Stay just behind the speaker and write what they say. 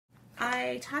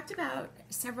I talked about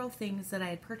several things that I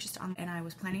had purchased on, and I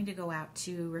was planning to go out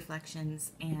to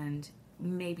Reflections and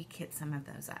maybe kit some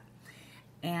of those up,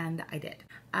 and I did.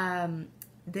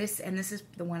 This is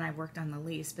the one I worked on the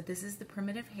least, but this is the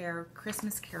Primitive Hair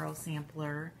Christmas Carol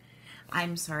sampler.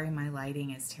 I'm sorry my lighting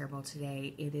is terrible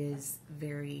today. It is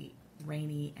very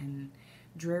rainy and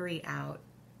dreary out,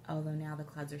 although now the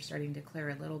clouds are starting to clear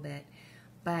a little bit.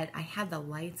 But I had the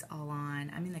lights all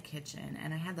on. I'm in the kitchen,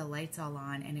 and I had the lights all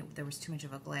on, and there was too much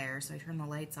of a glare, so I turned the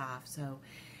lights off. So,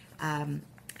 and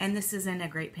this isn't a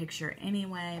great picture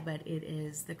anyway, but it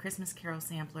is the Christmas Carol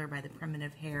sampler by the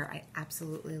Primitive Hair. I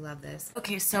absolutely love this.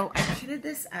 Okay, so I kitted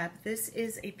this up.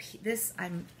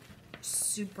 I'm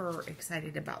super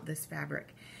excited about this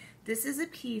fabric. This is a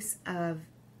piece of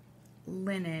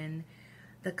linen.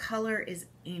 The color is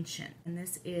ancient, and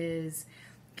this is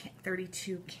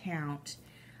 32 count.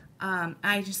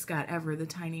 I just got ever the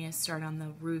tiniest start on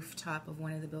the rooftop of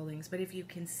one of the buildings, but if you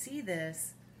can see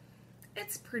this,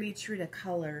 it's pretty true to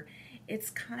color. It's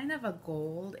kind of a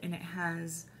gold, and it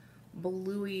has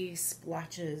bluey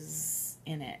splotches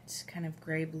in it, kind of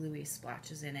gray bluey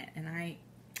splotches in it, and I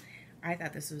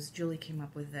thought this was, Julie came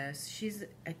up with this. She's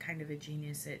a kind of a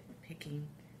genius at picking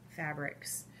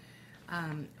fabrics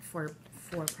for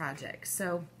projects.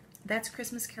 So that's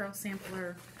Christmas Carol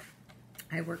sampler.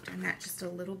 I worked on that just a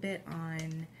little bit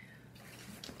on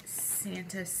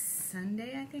Santa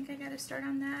Sunday. I think I got to start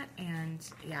on that, and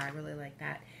yeah, I really like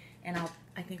that. And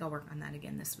I think I'll work on that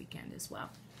again this weekend as well.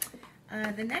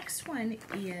 The next one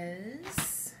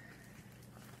is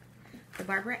the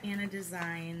Barbara Anna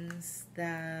Designs,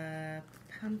 the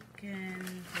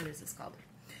pumpkin, what is this called?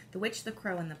 The Witch, the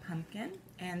Crow, and the Pumpkin.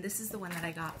 And this is the one that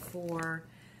I got for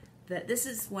this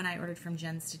is one I ordered from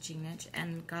Jen's Stitching Niche,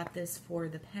 and got this for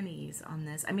the pennies on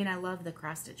this. I mean, I love the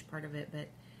cross stitch part of it, but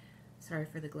sorry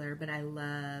for the glare, but I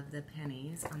love the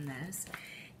pennies on this.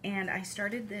 And I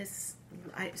started this,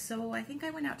 so I think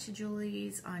I went out to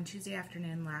Julie's on Tuesday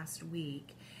afternoon last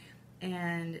week,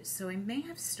 and so I may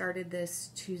have started this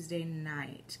Tuesday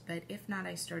night, but if not,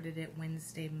 I started it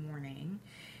Wednesday morning,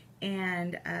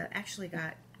 and actually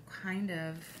got kind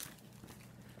of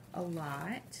a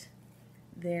lot.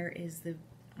 There is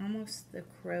almost the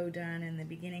crow done, and the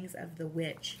beginnings of the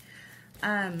witch.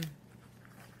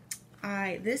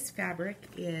 This fabric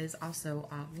is also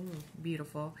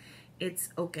beautiful. It's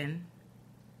oaken,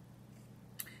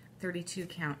 32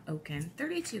 count oaken.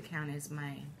 32 count is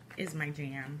my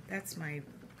jam. I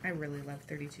really love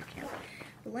 32 count.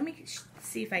 But let me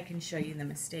see if I can show you the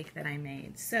mistake that I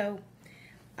made. So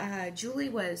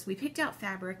we picked out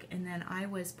fabric, and then I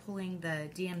was pulling the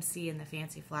DMC and the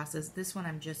fancy flosses. This one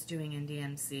I'm just doing in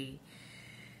DMC.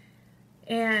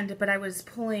 But I was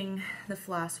pulling the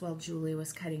floss while Julie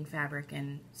was cutting fabric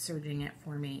and serging it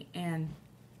for me. And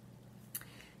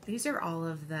these are all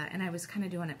of and I was kind of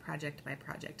doing it project by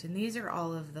project. And these are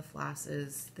all of the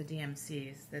flosses, the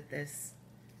DMCs, that this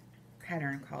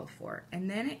pattern called for. And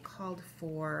then it called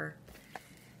for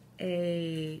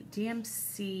a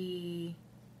DMC,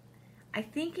 I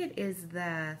think it is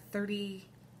the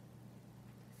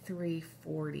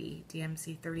 3340,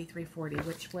 DMC 3340,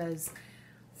 which was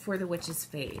for the witch's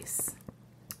face,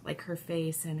 like her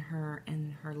face and her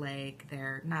leg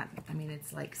there.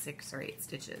 It's like 6 or 8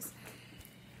 stitches.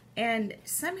 And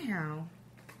somehow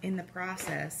in the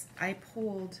process I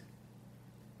pulled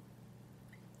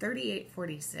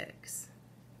 3846,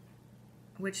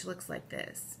 which looks like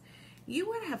this. You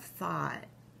would have thought,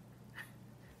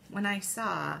 when I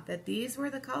saw that these were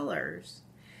the colors,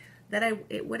 that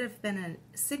it would have been a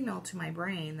signal to my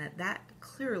brain that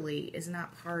clearly is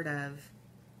not part of.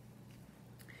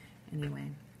 Anyway,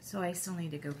 so I still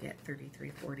need to go get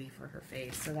 3340 for her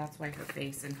face. So that's why her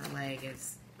face and her leg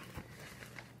is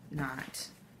not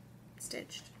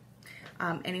stitched.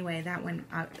 Anyway, that one,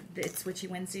 it's Witchy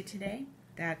Wednesday today.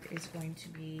 That is going to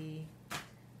be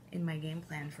in my game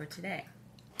plan for today.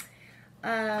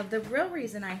 The real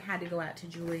reason I had to go out to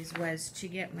Julie's was to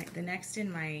get the next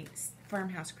in my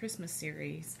Farmhouse Christmas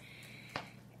series.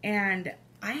 And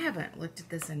I haven't looked at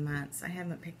this in months. I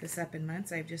haven't picked this up in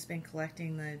months. I've just been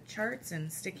collecting the charts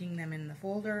and sticking them in the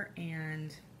folder,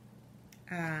 and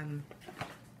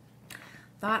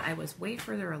thought I was way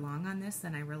further along on this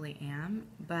than I really am,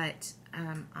 but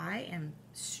I am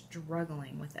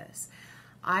struggling with this.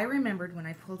 I remembered when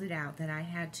I pulled it out that I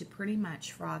had to pretty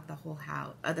much frog the whole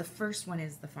house. The first one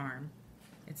is the farm.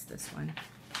 It's this one.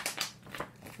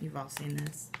 You've all seen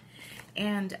this.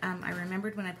 And I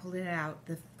remembered when I pulled it out,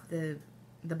 the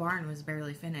barn was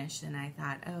barely finished, and I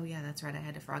thought, oh yeah, that's right, I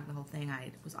had to frog the whole thing.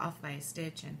 I was off by a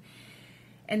stitch,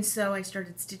 And so I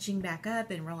started stitching back up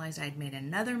and realized I'd made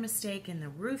another mistake in the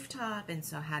rooftop, and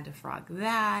so I had to frog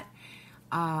that.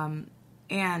 And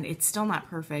it's still not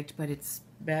perfect, but it's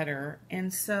better.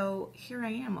 And so here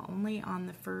I am, only on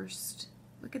the first,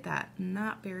 look at that,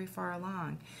 not very far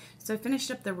along. So I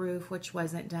finished up the roof, which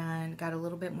wasn't done, got a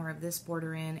little bit more of this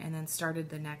border in, and then started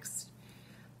the next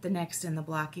in the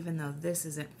block, even though this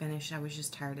isn't finished. I was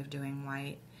just tired of doing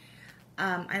white.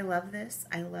 I love this.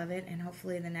 I love it, and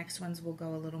hopefully the next ones will go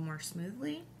a little more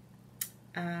smoothly.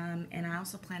 And I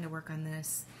also plan to work on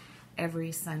this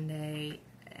every Sunday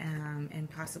and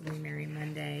possibly Merry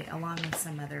Monday, along with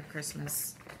some other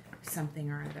Christmas something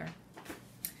or other.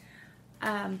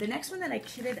 The next one that I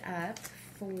kitted up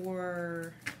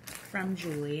from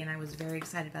Julie, and I was very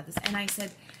excited about this, and I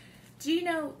said, do you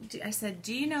know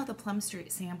the Plum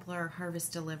Street Sampler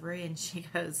Harvest Delivery? And she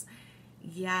goes,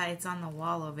 yeah, it's on the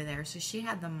wall over there. So she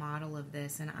had the model of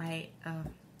this, and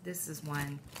this is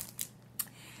one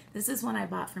I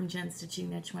bought from Jen Stitching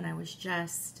Niche when I was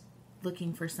just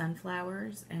looking for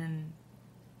sunflowers, and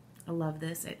I love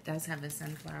this. It does have a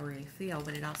sunflowery feel,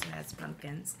 but it also has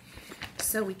pumpkins.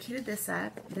 So we kitted this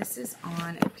up. This is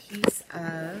on a piece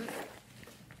of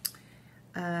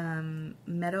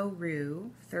Meadow Rue,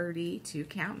 32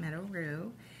 count Meadow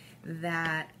Rue,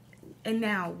 and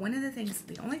now one of the things,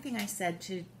 the only thing I said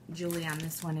to Julie on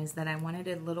this one is that I wanted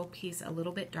a little piece a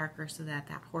little bit darker so that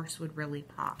horse would really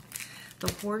pop.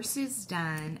 The horse is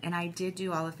done, and I did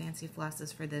do all the fancy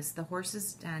flosses for this. The horse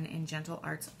is done in Gentle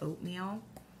Arts Oatmeal,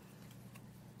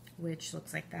 which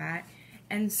looks like that.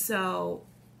 And so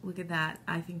look at that.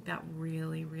 I think that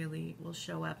really, really will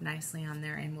show up nicely on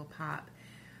there and will pop.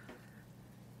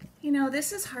 You know,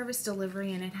 this is Harvest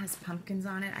Delivery, and it has pumpkins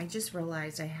on it. I just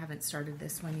realized I haven't started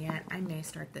this one yet. I may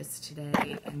start this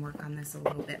today and work on this a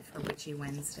little bit for Witchy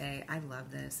Wednesday. I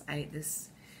love this.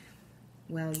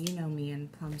 Well, you know me in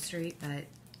Plum Street, but,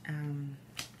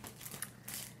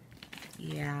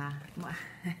 yeah.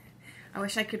 I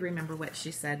wish I could remember what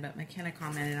she said, but McKenna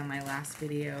commented on my last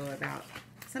video about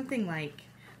something like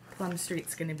Plum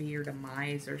Street's going to be your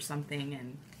demise or something,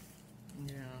 and, you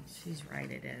know, she's right,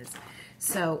 it is.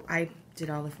 So I did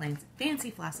all the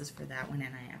fancy flosses for that one,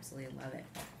 and I absolutely love it.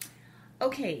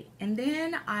 Okay, and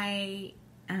then I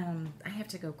have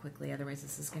to go quickly, otherwise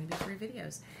this is going to be 3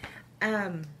 videos.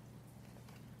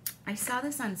 I saw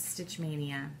this on Stitch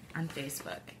Mania on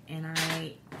Facebook, and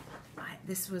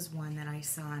this was one that I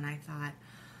saw, and I thought,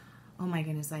 oh my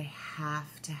goodness, I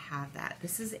have to have that.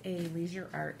 This is a Leisure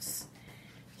Arts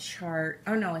chart.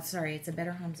 Oh no, it's a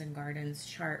Better Homes and Gardens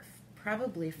chart,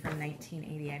 probably from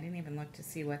 1980. I didn't even look to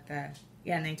see what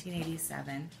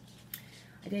 1987.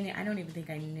 I don't even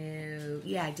think I knew.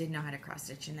 Yeah, I did know how to cross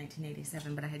stitch in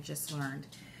 1987, but I had just learned.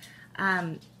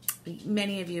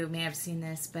 Many of you may have seen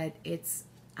this, but it's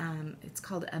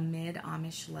called Amid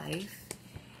Amish Life,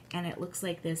 and it looks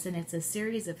like this, and it's a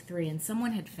series of 3, and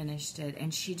someone had finished it,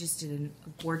 and she just did a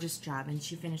gorgeous job, and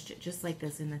she finished it just like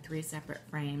this in the 3 separate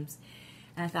frames.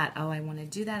 And I thought, oh, I want to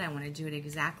do that. I want to do it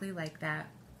exactly like that.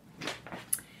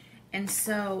 And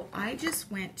so I just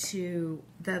went to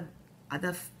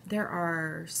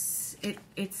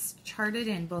it's charted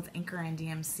in both Anchor and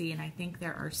DMC, and I think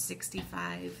there are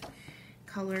 65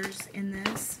 colors in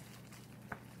this.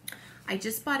 I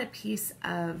just bought a piece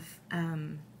of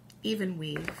even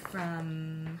weave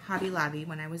from Hobby Lobby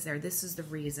when I was there. This is the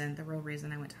real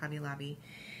reason I went to Hobby Lobby.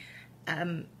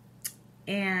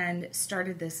 And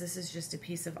started this. This is just a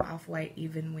piece of off-white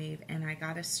even weave, and I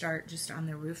got to start just on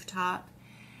the rooftop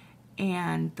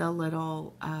and the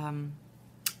little,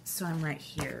 so I'm right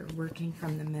here, working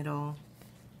from the middle.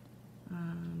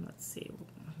 Let's see,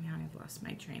 now I've lost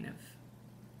my train of,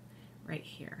 right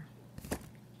here.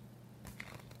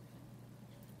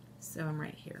 So I'm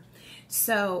right here.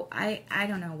 So I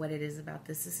don't know what it is about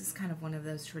this. This is kind of one of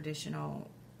those traditional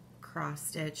cross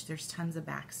stitch. There's tons of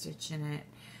back stitch in it.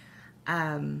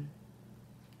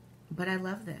 But I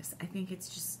love this. I think it's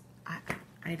just, I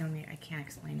can't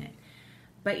explain it.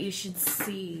 But you should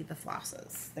see the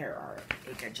flosses. There are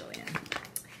a gajillion.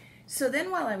 So then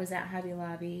while I was at Hobby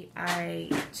Lobby, I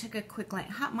took a quick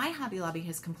glance. My Hobby Lobby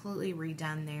has completely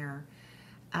redone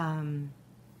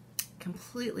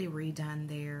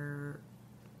their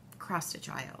cross stitch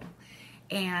aisle.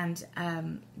 And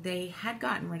they had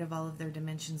gotten rid of all of their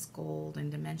Dimensions Gold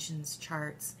and Dimensions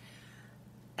charts,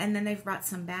 and then they've brought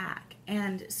some back.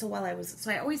 And so I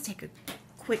always take a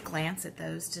quick glance at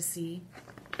those to see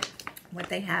what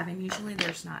they have, and usually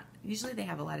they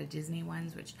have a lot of Disney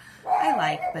ones, which I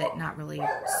like, but not really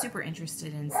super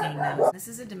interested in seeing those. This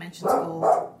is a Dimensions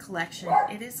Gold collection.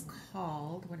 It is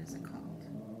called, what is it called?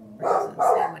 Where does it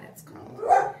say what it's called?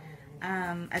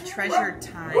 a treasured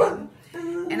time.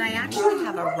 And I actually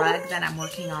have a rug that I'm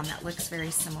working on that looks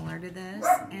very similar to this.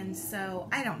 And so,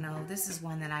 I don't know. This is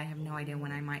one that I have no idea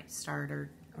when I might start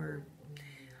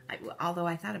although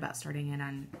I thought about starting it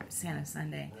on Santa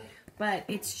Sunday. But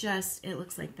it's just, it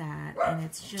looks like that. And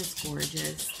it's just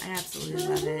gorgeous. I absolutely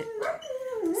love it.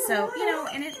 So, you know,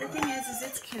 and the thing is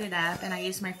it's kitted up. And I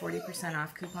used my 40%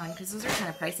 off coupon because those are kind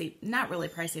of pricey. Not really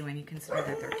pricey when you consider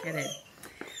that they're kitted.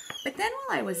 But then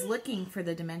while I was looking for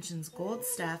the Dimensions Gold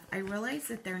stuff, I realized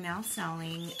that they're now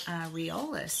selling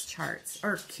Riolis charts,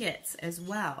 or kits as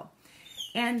well.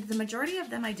 And the majority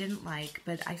of them I didn't like,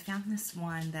 but I found this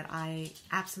one that I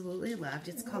absolutely loved.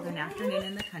 It's called An Afternoon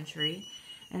in the Country,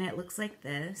 and it looks like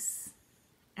this.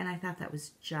 And I thought that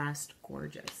was just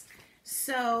gorgeous.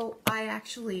 So I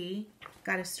actually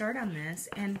got a start on this,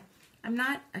 and I'm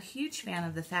not a huge fan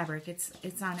of the fabric.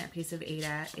 It's on a piece of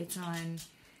Aida. It's on...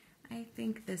 I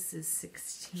think this is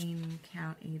 16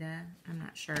 count Aida. I'm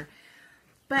not sure.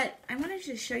 But I wanted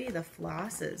to show you the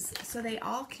flosses. So they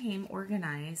all came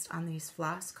organized on these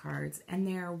floss cards. And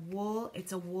they're wool.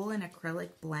 It's a wool and acrylic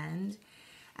blend.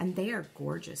 And they are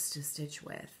gorgeous to stitch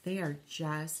with. They are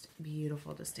just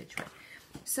beautiful to stitch with.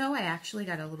 So I actually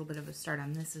got a little bit of a start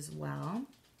on this as well.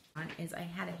 Is I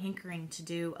had a hankering to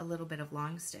do a little bit of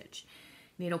long stitch.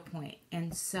 Needlepoint,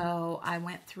 and so I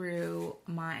went through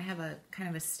I have a kind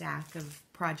of a stack of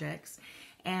projects,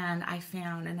 and I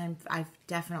found, and I've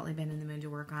definitely been in the mood to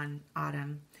work on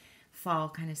autumn, fall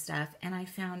kind of stuff, and I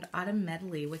found Autumn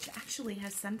Medley, which actually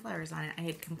has sunflowers on it. I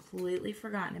had completely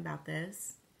forgotten about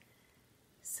this,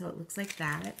 so it looks like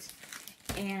that,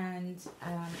 and I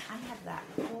have that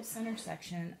whole center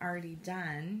section already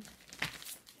done.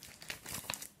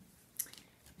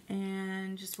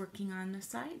 And just working on the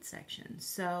side section.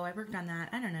 So I worked on that,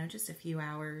 I don't know, just a few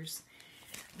hours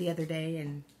the other day,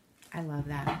 and I love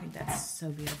that. I think that's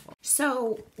so beautiful.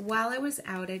 So while I was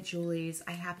out at Julie's,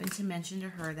 I happened to mention to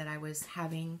her that I was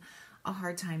having a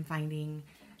hard time finding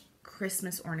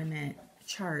Christmas ornament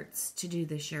charts to do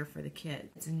this year for the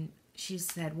kids. And she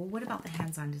said, well, what about the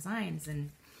hands-on designs?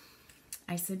 And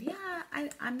I said, yeah,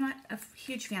 I'm not a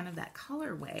huge fan of that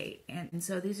colorway. And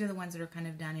so these are the ones that are kind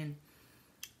of done in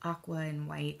aqua and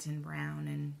white and brown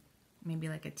and maybe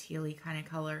like a tealy kind of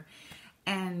color.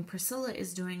 And Priscilla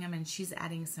is doing them, and she's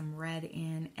adding some red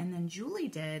in. And then Julie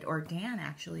did, or Dan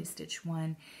actually stitched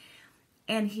one,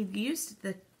 and he used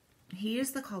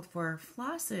the called for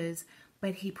flosses,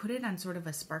 but he put it on sort of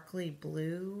a sparkly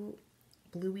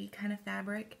bluey kind of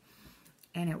fabric,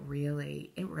 and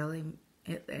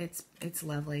it's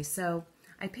lovely. So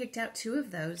I picked out two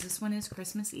of those. This one is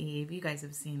Christmas Eve. You guys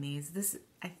have seen these.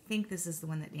 I think this is the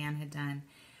one that Dan had done.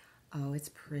 Oh, it's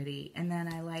pretty. And then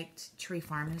I liked Tree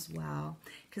Farm as well,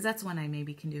 because that's one I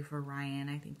maybe can do for Ryan.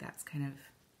 I think that's kind of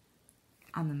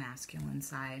on the masculine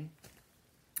side.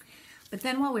 But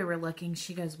then while we were looking,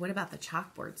 she goes, what about the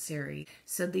chalkboard series?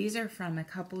 So these are from a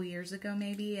couple years ago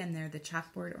maybe, and they're the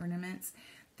chalkboard ornaments.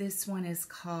 This one is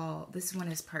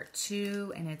part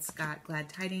 2, and it's got Glad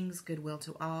Tidings, Goodwill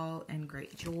to All, and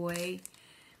Great Joy.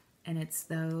 And it's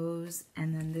those.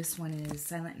 And then this one is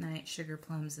Silent Night, Sugar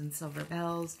Plums, and Silver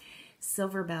Bells.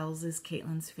 Silver Bells is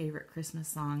Caitlin's favorite Christmas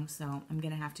song, so I'm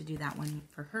going to have to do that one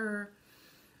for her.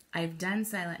 I've done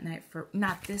Silent Night for,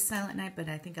 not this Silent Night, but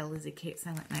I think a Lizzie Kate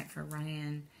Silent Night for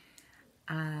Ryan.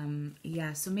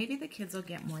 Yeah, so maybe the kids will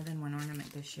get more than one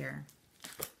ornament this year.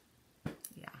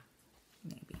 Yeah,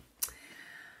 maybe.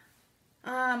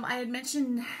 I had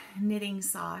mentioned knitting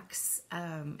socks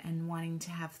and wanting to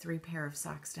have 3 pair of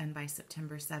socks done by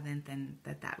September 7th, and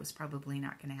that was probably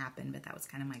not going to happen, but that was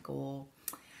kind of my goal.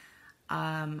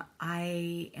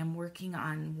 I am working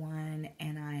on one,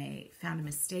 and I found a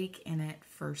mistake in it,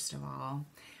 first of all.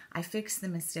 I fixed the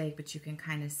mistake, but you can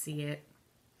kind of see it,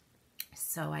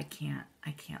 so I can't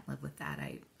live with that.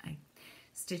 I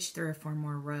stitched 3 or 4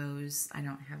 more rows. I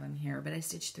don't have them here, but I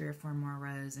stitched 3 or 4 more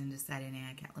rows and decided,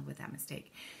 I can't live with that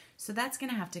mistake. So that's going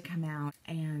to have to come out,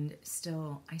 and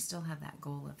I still have that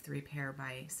goal of 3 pair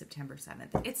by September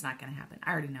 7th. It's not going to happen.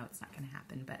 I already know it's not going to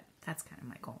happen, but that's kind of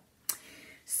my goal.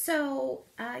 So,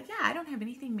 yeah, I don't have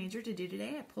anything major to do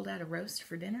today. I pulled out a roast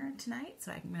for dinner tonight,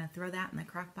 so I'm going to throw that in the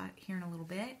crock pot here in a little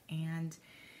bit, and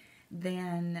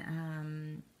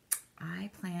then I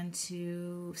plan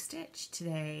to stitch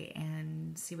today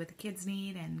and see what the kids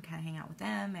need and kind of hang out with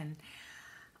them, and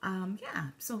yeah,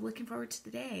 so looking forward to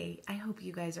the day. I hope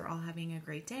you guys are all having a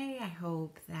great day. I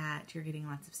hope that you're getting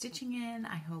lots of stitching in.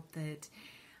 I hope that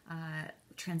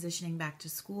transitioning back to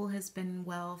school has been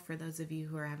well for those of you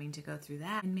who are having to go through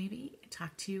that, and maybe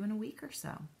talk to you in a week or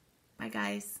so. Bye,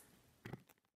 guys.